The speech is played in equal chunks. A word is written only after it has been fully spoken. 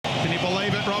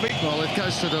believe it, Robbie? Well, it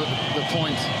goes to the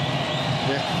point.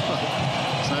 Yeah,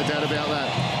 there's no doubt about that.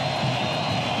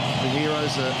 The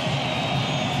heroes are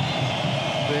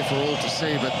there for all to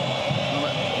see, but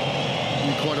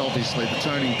quite obviously the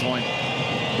turning point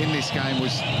in this game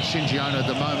was Shinji Ono,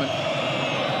 the moment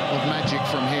of magic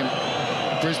from him.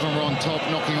 Brisbane were on top,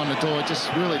 knocking on the door. It just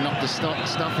really knocked the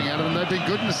stuffing out of them. They've been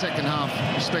good in the second half,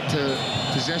 with respect to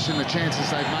possession, the chances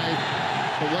they've made.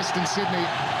 But Western Sydney,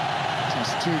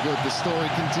 just too good. The story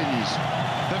continues.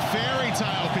 The fairy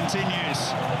tale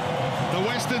continues. The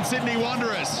Western Sydney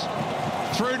Wanderers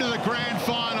through to the grand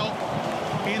final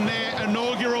in their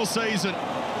inaugural season.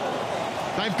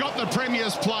 They've got the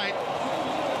Premier's plate,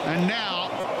 and now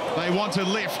they want to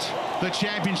lift the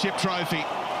championship trophy.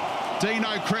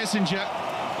 Dino Kresinger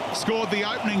scored the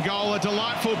opening goal, a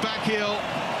delightful backheel,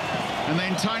 and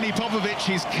then Tony Popovic,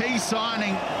 his key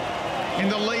signing in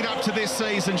the lead up to this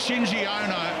season, Shinji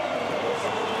Ono.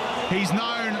 He's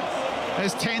known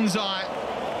as Tenzai,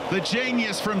 the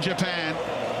genius from Japan,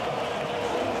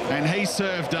 and he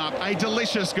served up a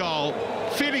delicious goal,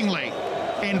 fittingly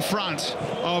in front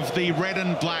of the red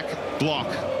and black block.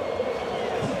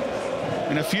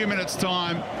 In a few minutes'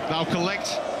 time, they'll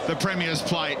collect the Premier's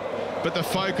plate, but the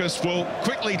focus will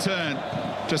quickly turn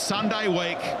to Sunday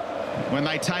week when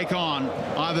they take on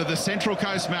either the Central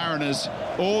Coast Mariners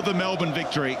or the Melbourne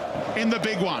Victory in the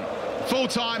big one. Full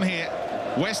time here,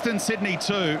 Western Sydney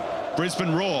 2,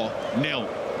 Brisbane Roar 0.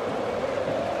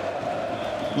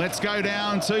 Let's go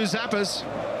down to Zappers.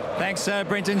 Thanks,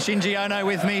 Brenton. Shinji Ono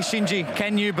with me. Shinji,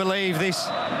 can you believe this?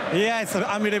 Yeah, it's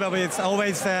unbelievable. It's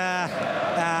always all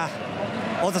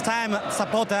the time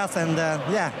support us, and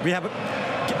yeah, we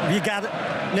got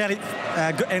really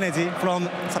good energy from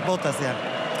supporters. Yeah.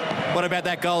 What about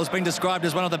that goal? It's been described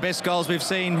as one of the best goals we've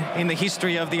seen in the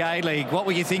history of the A-League. What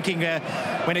were you thinking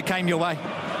when it came your way?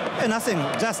 Nothing.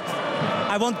 Just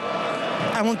I want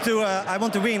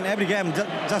to win every game.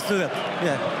 Just do it.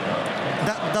 Yeah.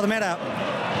 That doesn't matter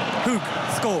who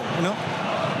score. You know.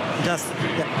 Just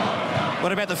yeah.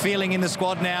 What about the feeling in the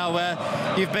squad now?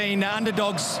 You've been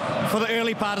underdogs for the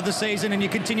early part of the season and you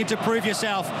continue to prove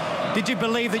yourself. Did you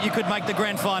believe that you could make the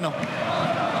grand final?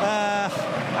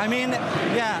 I mean,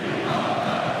 yeah.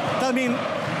 I mean,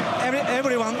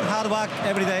 everyone hard work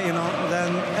every day, you know.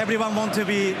 Then everyone want to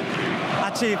be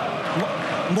achieve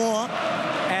more,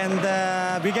 and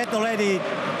we get already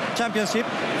championship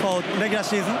for regular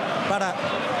season, but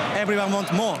everyone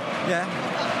wants more. Yeah.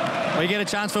 Well, you get a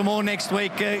chance for more next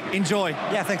week. Enjoy.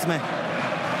 Yeah, thanks, man.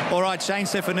 All right, Shane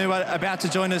Stefanou about to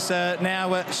join us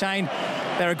now. Shane,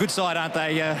 they're a good side, aren't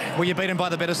they? Were you beaten by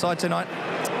the better side tonight?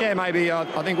 Yeah, maybe.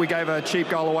 I think we gave a cheap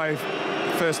goal away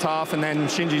first half, and then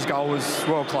Shinji's goal was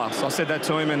world class. I said that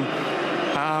to him, and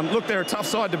look, they're a tough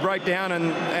side to break down,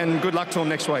 and good luck to them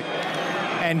next week.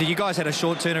 And you guys had a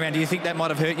short turnaround. Do you think that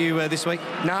might have hurt you this week?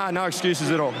 Nah, no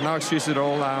excuses at all. No excuses at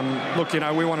all. Look, you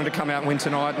know, we wanted to come out and win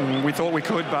tonight, and we thought we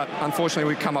could, but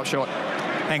unfortunately we come up short.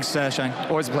 Thanks, Shane.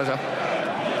 Always a pleasure.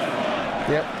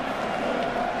 Yep.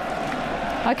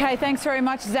 Okay, thanks very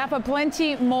much, Zappa.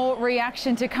 Plenty more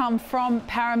reaction to come from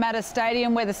Parramatta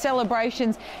Stadium, where the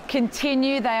celebrations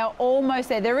continue. They are almost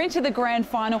there. They're into the grand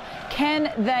final.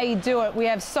 Can they do it? We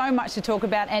have so much to talk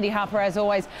about. Andy Harper, as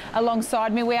always,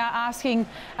 alongside me. We are asking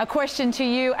a question to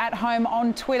you at home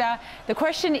on Twitter. The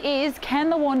question is, can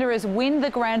the Wanderers win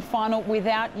the grand final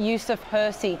without Yusuf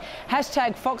Hersey?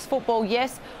 Hashtag Fox Football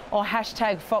yes, or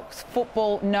hashtag Fox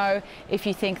Football no, if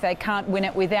you think they can't win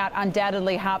it without,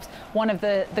 undoubtedly, Harps, one of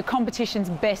the competition's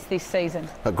best this season.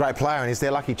 A great player, and he's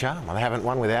their lucky charm. They haven't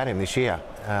won without him this year.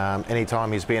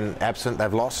 Anytime he's been absent,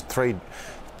 they've lost 2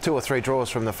 or 3 draws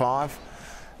from the 5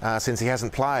 since he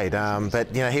hasn't played.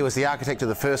 But, you know, he was the architect of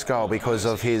the first goal because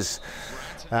of his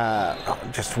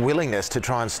just willingness to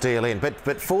try and steal in,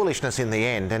 but foolishness in the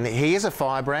end. And he is a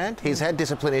firebrand. He's had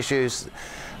discipline issues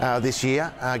this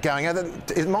year going over.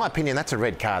 In my opinion, that's a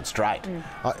red card straight.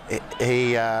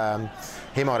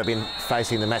 He might have been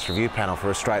facing the match review panel for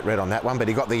a straight red on that one, but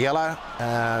he got the yellow.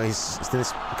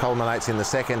 This culminates in his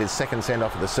second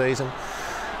send-off of the season.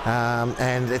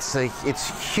 And it's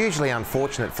hugely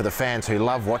unfortunate for the fans who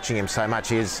love watching him so much.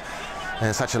 He's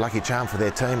such a lucky charm for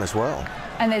their team as well.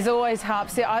 And there's always,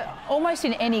 Harps, almost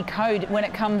in any code when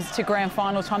it comes to grand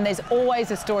final time, there's always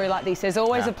a story like this. There's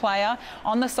always a player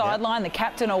on the sideline, the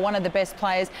captain or one of the best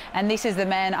players, and this is the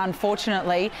man,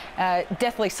 unfortunately,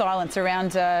 deathly silence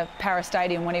around Para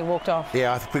Stadium when he walked off.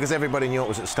 Yeah, because everybody knew it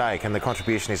was at stake and the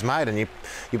contribution he's made. And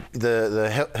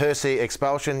the Hersey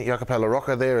expulsion, Jacopo La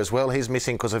Rocca there as well, he's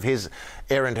missing because of his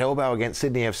errant elbow against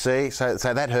Sydney FC,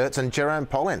 so that hurts. And Jerome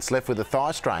Pollence left with a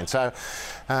thigh strain. So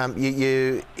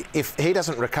if he doesn't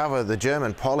doesn't recover the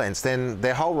German Polens, then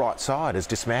their whole right side is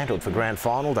dismantled for grand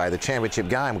final day, the championship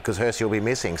game, because Hersey will be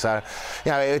missing. So,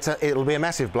 you know, it'll be a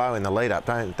massive blow in the lead-up.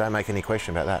 Don't make any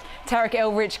question about that. Tarek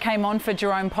Elrich came on for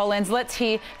Jerome Polens. Let's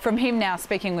hear from him now,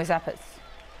 speaking with Zappers.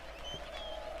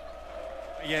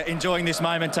 Yeah, enjoying this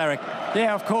moment, Tarek.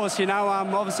 Yeah, of course. You know,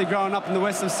 obviously growing up in the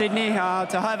west of Sydney,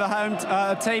 to have a home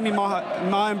team in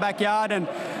my own backyard and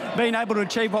being able to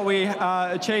achieve what we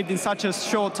achieved in such a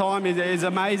short time is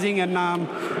amazing. And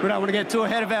we don't want to get too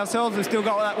ahead of ourselves. We've still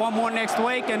got that one more next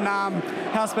week. And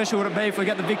how special would it be if we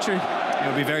get the victory?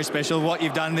 It'll be very special. What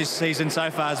you've done this season so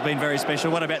far has been very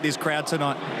special. What about this crowd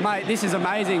tonight? Mate, this is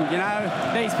amazing. You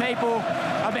know, these people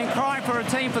have been crying for a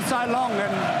team for so long,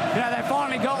 and you know they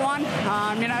finally got one.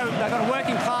 You know, they've got a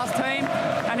working class team,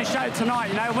 and it showed tonight.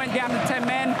 You know, went down to 10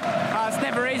 men. It's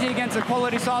never easy against a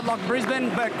quality side like Brisbane,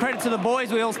 but credit to the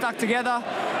boys, we all stuck together.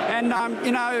 And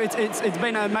you know, it's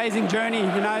been an amazing journey.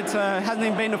 You know, it hasn't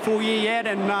even been a full year yet,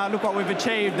 and look what we've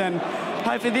achieved. And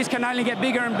hopefully this can only get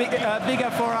bigger and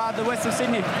bigger for the west of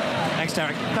Sydney. Thanks,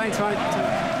 Tarek. Thanks, mate.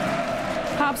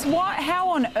 Harps, how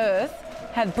on earth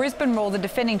have Brisbane Roar, the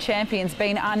defending champions,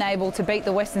 been unable to beat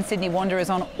the Western Sydney Wanderers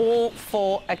on all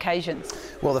 4 occasions?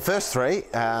 Well, the first 3,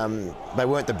 they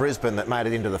weren't the Brisbane that made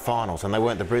it into the finals, and they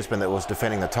weren't the Brisbane that was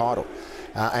defending the title.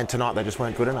 And tonight they just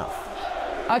weren't good enough.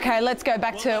 OK, let's go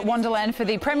back to Wonderland for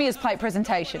the Premier's Plate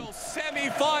presentation.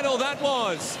 Semi-final that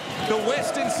was. The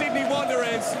Western Sydney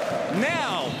Wanderers.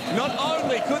 Now, not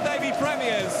only could they be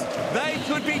premiers, they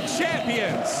could be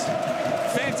champions.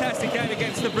 Fantastic game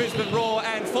against the Brisbane Roar,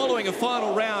 and following a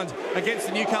final round against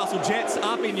the Newcastle Jets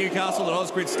up in Newcastle at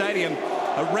Osgrid Stadium,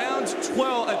 around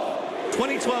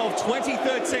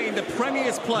 2012-2013, the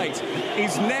Premier's Plate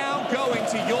is now going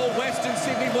to your Western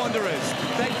Sydney Wanderers.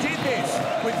 They did this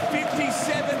with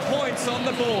 57 points on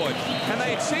the board, and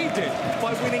they achieved it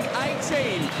by winning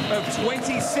 18 of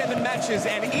 27 matches,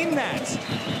 and in that,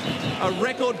 a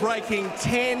record-breaking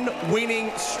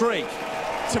 10-winning streak.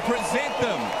 To present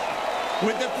them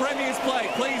with the Premier's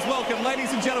Plate, please welcome,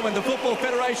 ladies and gentlemen, the Football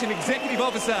Federation Executive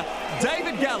Officer,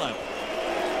 David Gallup,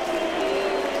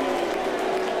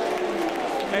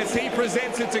 as he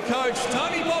presents it to Coach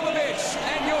Tony Popovich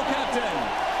and your captain,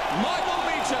 Michael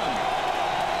Beecham.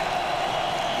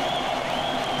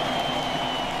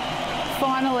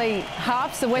 Finally,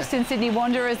 Harps, the Western Sydney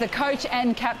Wanderers, the coach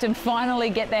and captain finally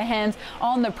get their hands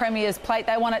on the Premier's Plate.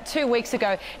 They won it 2 weeks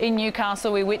ago in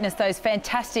Newcastle. We witnessed those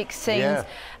fantastic scenes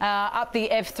up the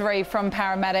F3 from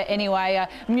Parramatta. Anyway,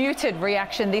 muted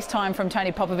reaction this time from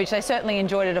Tony Popovich. They certainly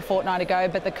enjoyed it a fortnight ago,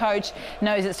 but the coach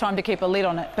knows it's time to keep a lid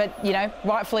on it. But, you know,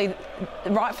 rightfully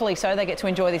so, they get to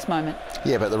enjoy this moment.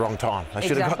 Yeah, but at the wrong time. They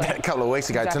should have got that a couple of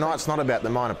weeks ago. Tonight's not about the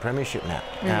minor premiership now.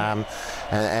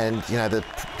 And, you know, the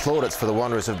plaudits for the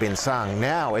Wanderers have been sung.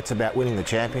 Now it's about winning the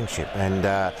championship. And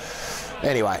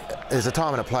anyway, there's a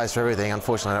time and a place for everything.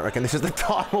 Unfortunately, I don't reckon this is the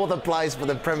time or the place for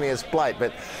the Premier's Plate.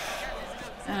 But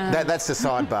that's the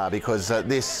sidebar, because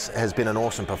this has been an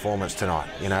awesome performance tonight.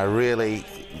 You know, really,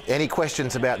 any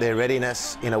questions about their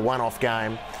readiness in a one-off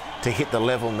game to hit the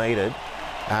level needed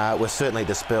were certainly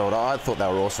dispelled. I thought they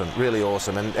were awesome, really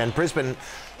awesome. And Brisbane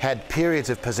had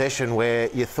periods of possession where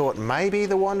you thought maybe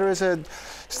the Wanderers are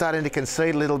starting to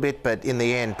concede a little bit, but in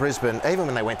the end, Brisbane, even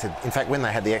when they went to, in fact, when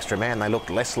they had the extra man, they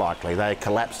looked less likely. They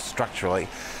collapsed structurally,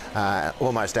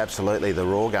 almost absolutely, the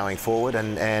Roar going forward.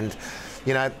 And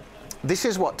you know, this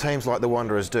is what teams like the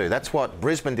Wanderers do. That's what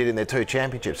Brisbane did in their 2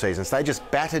 championship seasons. They just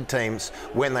battered teams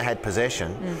when they had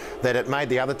possession, that it made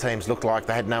the other teams look like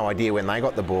they had no idea when they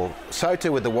got the ball. So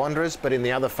too with the Wanderers, but in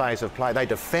the other phase of play, they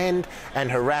defend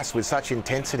and harass with such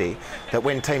intensity that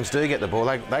when teams do get the ball,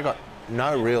 they got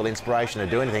no real inspiration to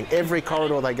do anything. Every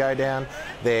corridor they go down,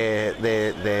 they're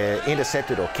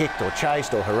intercepted or kicked or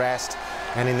chased or harassed.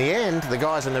 And in the end, the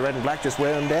guys in the red and black just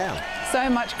wear them down. So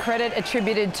much credit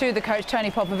attributed to the coach, Tony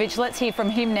Popovich. Let's hear from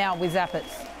him now with Zappers.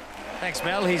 Thanks,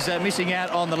 Mel. He's missing out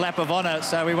on the lap of honour,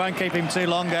 so we won't keep him too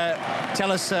long.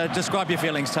 Tell us, describe your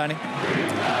feelings, Tony.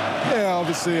 Yeah,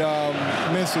 obviously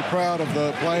immensely proud of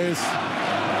the players.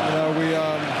 You know,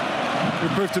 we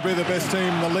proved to be the best team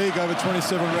in the league over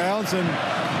 27 rounds, and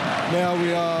now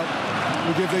we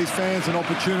give these fans an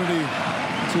opportunity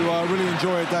to really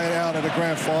enjoy a day out at a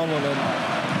grand final, and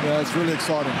you know, it's really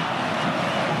exciting.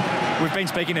 We've been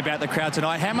speaking about the crowd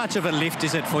tonight. How much of a lift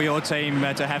is it for your team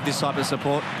to have this type of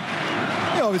support?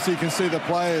 Yeah, obviously you can see the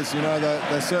players, you know,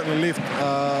 they certainly lift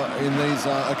in these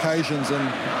occasions, and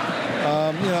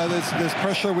you know, there's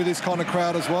pressure with this kind of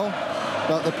crowd as well,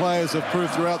 but the players have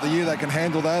proved throughout the year they can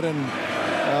handle that, and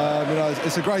you know,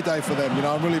 it's a great day for them. You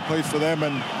know, I'm really pleased for them,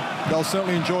 and they'll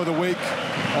certainly enjoy the week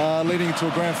leading into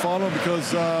a grand final,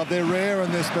 because they're rare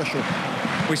and they're special.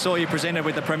 We saw you presented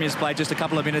with the Premier's Plate just a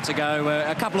couple of minutes ago,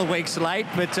 a couple of weeks late,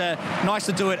 but nice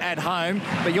to do it at home.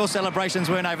 But your celebrations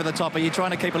weren't over the top. Are you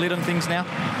trying to keep a lid on things now?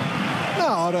 No,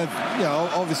 I don't. You know,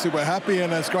 obviously we're happy,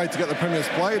 and it's great to get the Premier's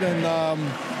Plate. And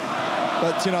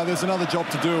but you know, there's another job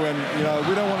to do, and you know,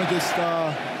 we don't want to just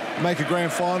make a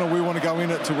grand final. We want to go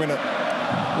in it to win it.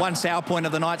 One sour point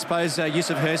of the night, suppose,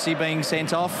 Yusuf Hersey being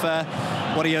sent off.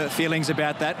 What are your feelings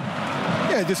about that?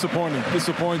 Yeah, disappointing.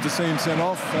 Disappointing to see him sent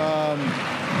off.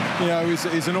 You know,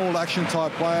 he's an all-action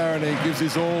type player, and he gives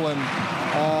his all. And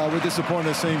we're disappointed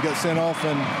to see him get sent off,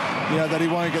 and you know that he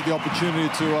won't get the opportunity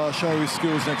to show his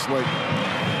skills next week.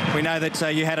 We know that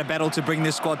you had a battle to bring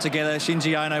this squad together.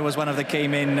 Shinji Ono was one of the key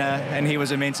men, and he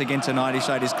was immense again tonight. He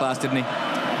showed his class, didn't he?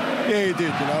 Yeah, he did.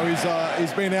 You know,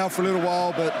 he's been out for a little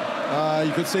while, but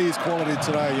you could see his quality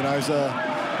today. You know, he's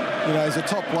a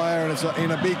top player, and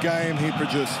in a big game he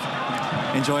produced.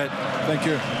 Enjoy it. Thank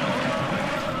you.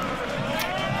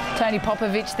 Tony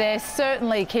Popovic there,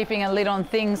 certainly keeping a lid on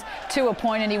things to a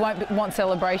point, and he won't want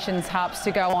celebrations, Harps,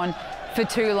 to go on for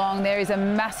too long. There is a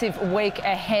massive week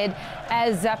ahead,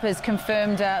 as Zappa's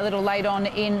confirmed a little late on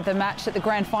in the match that the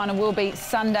grand final will be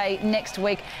Sunday next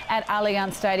week at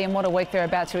Allianz Stadium. What a week they're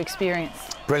about to experience.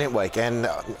 Brilliant week, and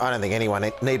I don't think anyone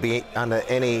need be under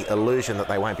any illusion that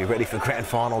they won't be ready for grand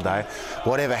final day.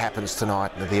 Whatever happens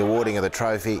tonight, the awarding of the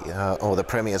trophy or the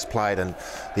Premier's Plate, and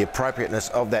the appropriateness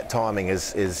of that timing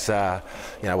is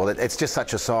you know, well, it's just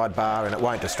such a sidebar, and it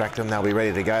won't distract them. They'll be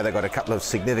ready to go. They've got a couple of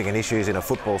significant issues in a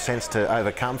football sense to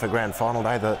overcome for grand final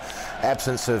day: the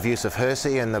absence of Yusuf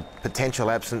Hersey and the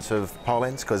potential absence of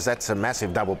Pollens, because that's a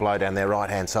massive double blow down their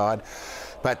right-hand side.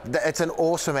 But it's an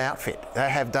awesome outfit. They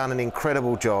have done an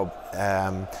incredible job.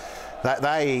 You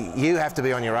have to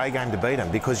be on your A game to beat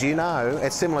them, because you know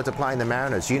it's similar to playing the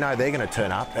Mariners. You know they're going to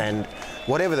turn up, and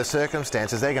whatever the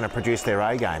circumstances, they're going to produce their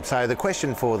A game. So the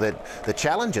question for the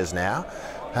challengers now,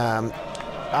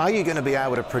 are you going to be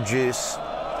able to produce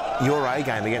your A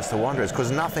game against the Wanderers? Because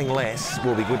nothing less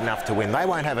will be good enough to win. They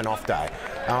won't have an off day.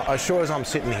 As sure as I'm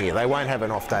sitting here, they won't have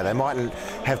an off day. They mightn't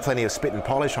have plenty of spit and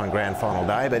polish on grand final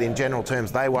day, but in general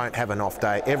terms, they won't have an off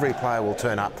day. Every player will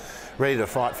turn up ready to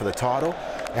fight for the title,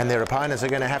 and their opponents are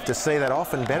going to have to see that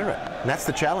off and better it. And that's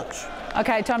the challenge.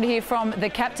 OK, time to hear from the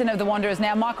captain of the Wanderers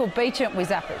now, Michael Beecham with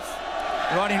Zappers.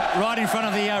 Right in front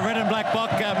of the red and black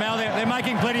box, Mal. They're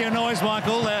making plenty of noise,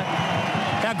 Michael.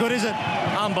 How good is it?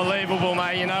 Unbelievable,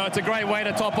 mate. You know, it's a great way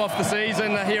to top off the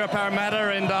season here at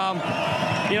Parramatta, and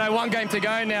you know, one game to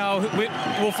go now.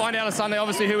 We'll find out on Sunday,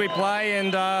 obviously, who we play,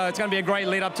 and it's going to be a great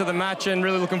lead up to the match, and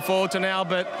really looking forward to now.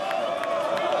 But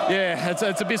yeah, it's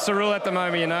a bit surreal at the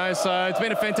moment, you know. So it's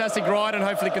been a fantastic ride, and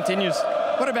hopefully it continues.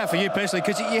 What about for you personally?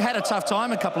 Because you had a tough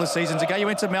time a couple of seasons ago. You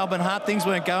went to Melbourne Heart. Things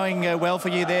weren't going well for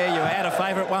you there. You were out of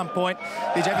favour at one point.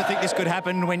 Did you ever think this could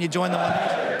happen when you joined the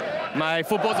Wanderers? Mate,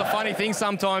 football's a funny thing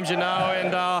sometimes, you know,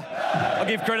 and I'll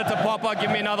give credit to Popper,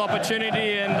 give me another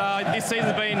opportunity, and this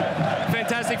season's been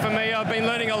fantastic for me. I've been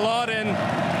learning a lot, and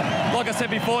like I said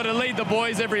before, to lead the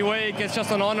boys every week, it's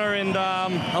just an honour, and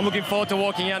I'm looking forward to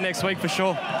walking out next week for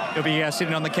sure. You'll be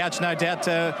sitting on the couch, no doubt,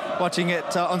 watching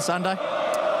it on Sunday.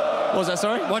 What was that,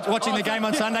 sorry? Watching the game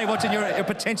on Sunday, watching your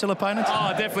potential opponents? Oh,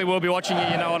 I definitely will be watching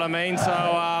it, you know what I mean. So,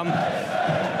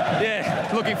 yeah,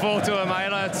 looking forward to it, mate.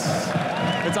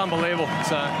 It's unbelievable.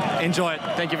 So enjoy it.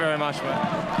 Thank you very much, mate.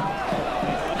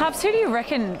 Harps, who do you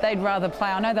reckon they'd rather play?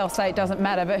 I know they'll say it doesn't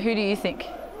matter, but who do you think?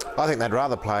 I think they'd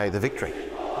rather play the victory,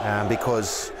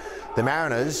 because the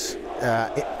Mariners,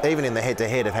 even in the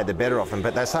head-to-head, have had the better of them,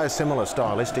 but they're so similar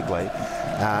stylistically,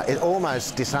 it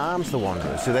almost disarms the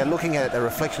Wanderers. So they're looking at a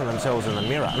reflection of themselves in the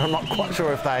mirror, and I'm not quite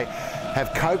sure if they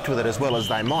have coped with it as well as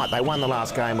they might. They won the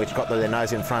last game, which got their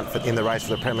nose in front in the race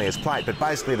for the Premier's Plate, but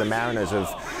basically the Mariners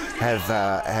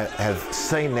have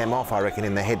seen them off, I reckon,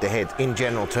 in the head-to-head in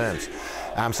general terms.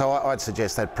 So I'd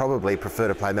suggest they'd probably prefer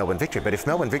to play Melbourne Victory. But if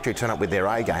Melbourne Victory turn up with their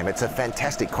A game, it's a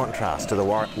fantastic contrast to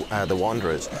the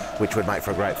Wanderers, which would make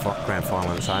for a great grand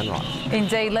final in its own right.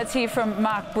 Indeed. Let's hear from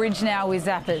Mark Bridge now with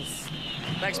Zappers.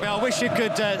 Thanks, Mel. I wish you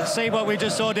could see what we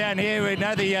just saw down here. We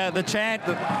know the chant,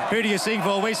 who do you sing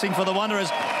for? We sing for the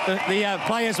Wanderers. The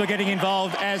players were getting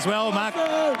involved as well. Mark,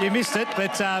 you missed it,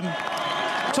 but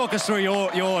talk us through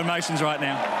your emotions right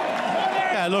now.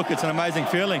 Yeah, look, it's an amazing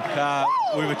feeling.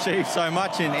 We've achieved so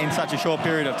much in such a short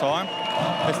period of time.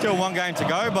 There's still one game to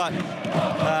go, but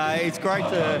it's great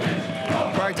to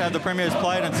have the Premier's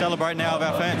Plate and celebrate now with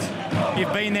our fans.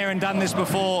 You've been there and done this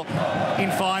before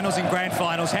in finals, in grand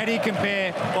finals. How do you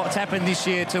compare what's happened this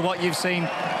year to what you've seen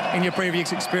in your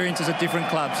previous experiences at different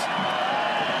clubs?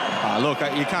 Look,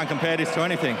 you can't compare this to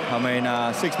anything. I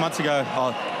mean, 6 months ago,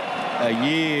 a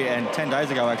year and 10 days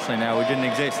ago actually now, we didn't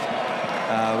exist.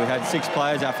 We had 6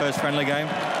 players our first friendly game,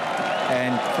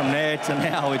 and from there to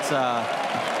now it's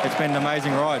been an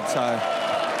amazing ride. So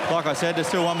like I said, there's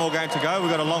still one more game to go.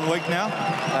 We've got a long week now.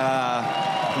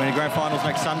 The grand final's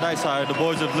next Sunday, so the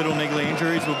boys with little niggly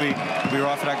injuries will be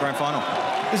right for that grand final.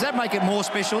 Does that make it more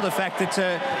special, the fact that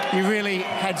you really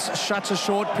had such a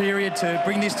short period to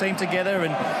bring this team together,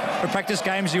 and for practice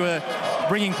games you were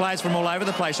bringing players from all over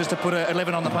the place just to put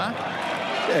 11 on the park?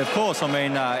 Yeah, of course. I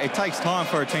mean, it takes time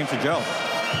for a team to gel.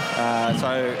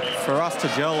 So for us to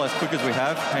gel as quick as we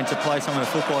have and to play some of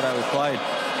the football that we've played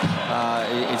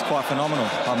is quite phenomenal.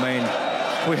 I mean,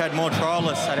 we had more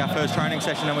trialists at our first training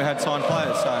session than we had signed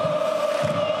players. So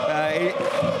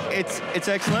it's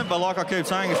excellent, but like I keep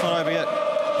saying, it's not over yet.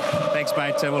 Thanks,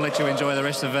 mate. We'll let you enjoy the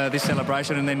rest of this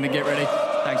celebration and then get ready.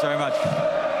 Thanks very much.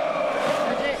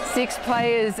 6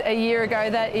 players a year ago,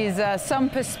 that is some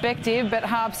perspective, but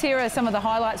Harps, here are some of the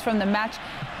highlights from the match.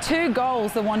 2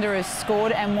 goals the Wanderers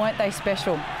scored, and weren't they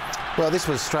special? Well, this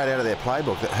was straight out of their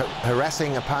playbook,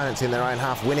 harassing opponents in their own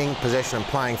half, winning possession and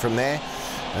playing from there.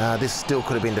 This still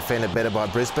could have been defended better by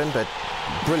Brisbane, but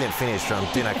brilliant finish from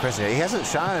Dino Cressinger. He hasn't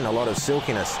shown a lot of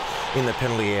silkiness in the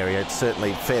penalty area. It's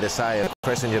certainly fair to say of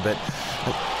Cressinger, but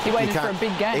he waited for a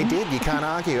big game. He did, you can't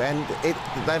argue. And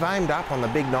they've aimed up on the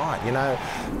big night. You know,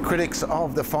 critics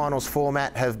of the finals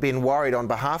format have been worried on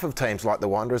behalf of teams like the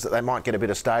Wanderers that they might get a bit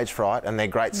of stage fright and their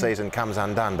great season comes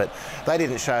undone. But they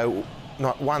didn't show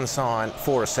not one sign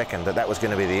for a second that was going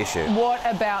to be the issue. What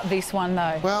about this one,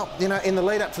 though? Well, you know, in the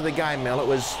lead up to the game, Mel, it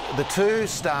was the 2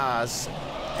 stars,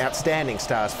 outstanding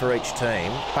stars for each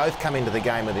team, both come into the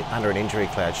game under an injury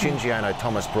cloud. Shinji Ono,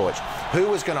 Thomas Broich. Who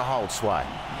was going to hold sway?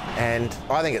 And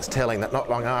I think it's telling that not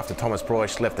long after Thomas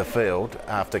Broich left the field,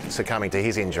 after succumbing to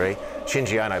his injury,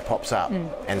 Shinji Ono pops up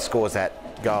and scores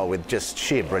that goal with just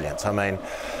sheer brilliance. I mean,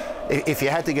 if you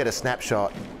had to get a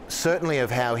snapshot, certainly of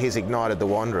how he's ignited the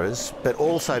Wanderers, but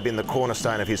also been the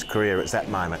cornerstone of his career at that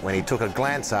moment when he took a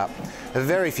glance up.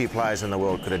 Very few players in the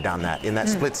world could have done that. In that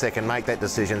split second, make that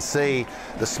decision, see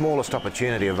the smallest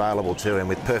opportunity available to him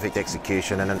with perfect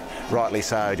execution, and rightly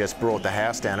so, just brought the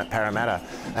house down at Parramatta.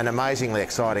 An amazingly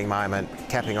exciting moment,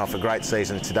 capping off a great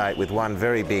season to date with one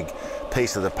very big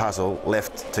piece of the puzzle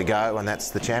left to go, and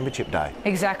that's the championship day.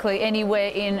 Exactly. Anywhere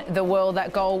in the world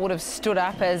that goal would have stood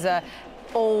up as a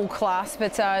all class,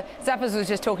 but Zappers was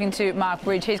just talking to Mark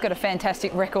Bridge. He's got a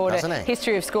fantastic record, a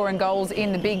history of scoring goals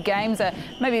in the big games.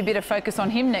 Maybe a bit of focus on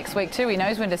him next week too. He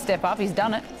knows when to step up. He's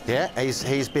done it. Yeah,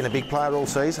 he's been a big player all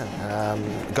season.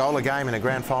 Goal a game in a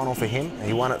grand final for him.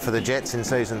 He won it for the Jets in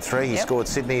season 3. He scored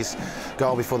Sydney's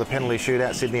goal before the penalty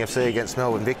shootout, Sydney FC against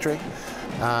Melbourne Victory.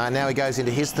 Now he goes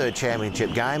into his 3rd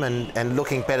championship game and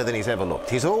looking better than he's ever looked.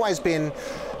 He's always been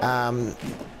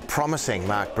promising,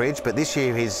 Mark Bridge, but this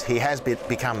year he has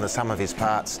become the sum of his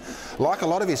parts, like a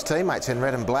lot of his teammates in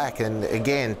red and black. And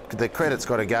again, the credit's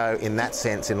got to go in that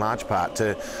sense in large part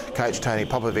to coach Tony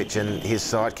Popovic and his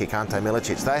sidekick Ante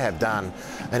Milicic. They have done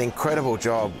an incredible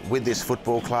job with this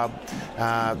football club.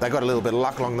 They got a little bit of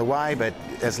luck along the way, but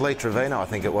as Lee Trevino, I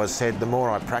think it was, said, the more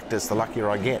I practice, the luckier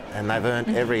I get, and they've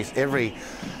earned every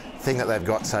thing that they've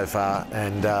got so far,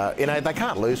 and you know, they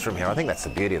can't lose from here. I think that's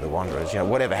the beauty of the Wanderers. You know,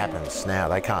 whatever happens now,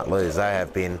 they can't lose. They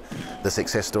have been the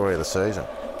success story of the season.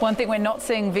 One thing we're not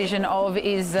seeing vision of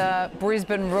is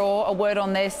Brisbane Roar. A word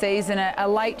on their season, a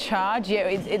late charge. Yeah,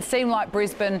 it seemed like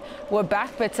Brisbane were back,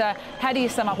 but how do you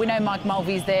sum up? We know Mike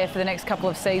Mulvey's there for the next couple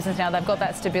of seasons now. They've got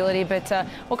that stability, but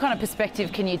what kind of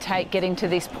perspective can you take getting to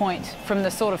this point from the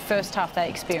sort of first half they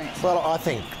experienced? Well, I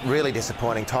think really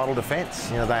disappointing title defence.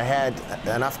 You know, they had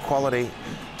enough quality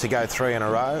to go 3 in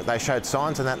a row. They showed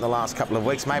signs of that in the last couple of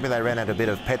weeks. Maybe they ran out a bit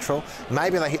of petrol.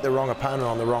 Maybe they hit the wrong opponent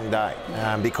on the wrong day,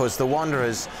 because the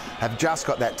Wanderers have just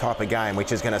got that type of game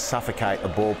which is going to suffocate a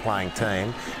ball-playing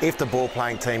team if the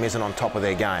ball-playing team isn't on top of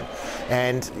their game.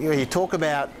 And you talk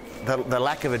about the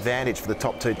lack of advantage for the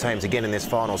top 2 teams again in this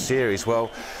final series.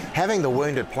 Well, having the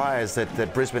wounded players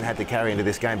that Brisbane had to carry into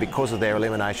this game because of their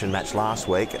elimination match last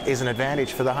week is an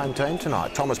advantage for the home team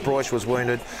tonight. Thomas Broich was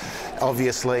wounded,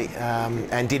 obviously,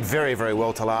 and did very, very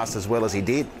well to last as well as he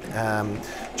did.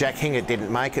 Jack Hingett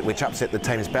didn't make it, which upset the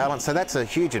team's balance, so that's a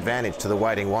huge advantage to the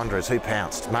waiting Wanderers, who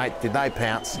pounced. Mate, did they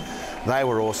pounce? They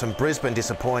were awesome. Brisbane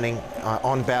disappointing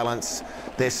on balance.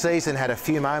 Their season had a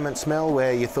few moments, Mel,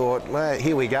 where you thought, well,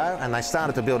 here we go, and they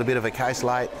started to build a bit of a case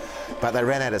late, but they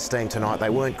ran out of steam tonight. They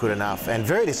weren't good enough, and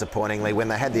very disappointingly, when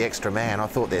they had the extra man, I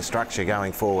thought their structure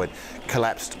going forward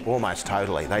collapsed almost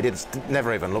totally. They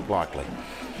never even looked likely.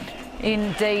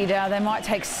 Indeed, they might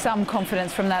take some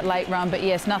confidence from that late run, but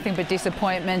yes, nothing but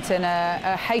disappointment and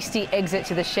a hasty exit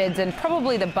to the sheds and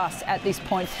probably the bus at this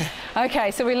point. Okay,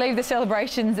 so we leave the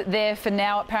celebrations there for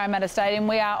now at Parramatta Stadium.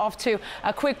 We are off to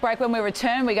a quick break. When we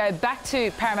return, we go back to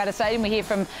Parramatta Stadium. We hear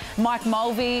from Mike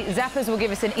Mulvey. Zappers will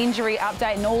give us an injury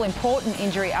update, an all-important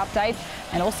injury update.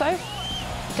 And also,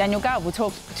 Daniel Gove will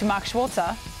talk to Mark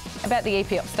Schwarzer about the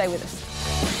EPL. Stay with us.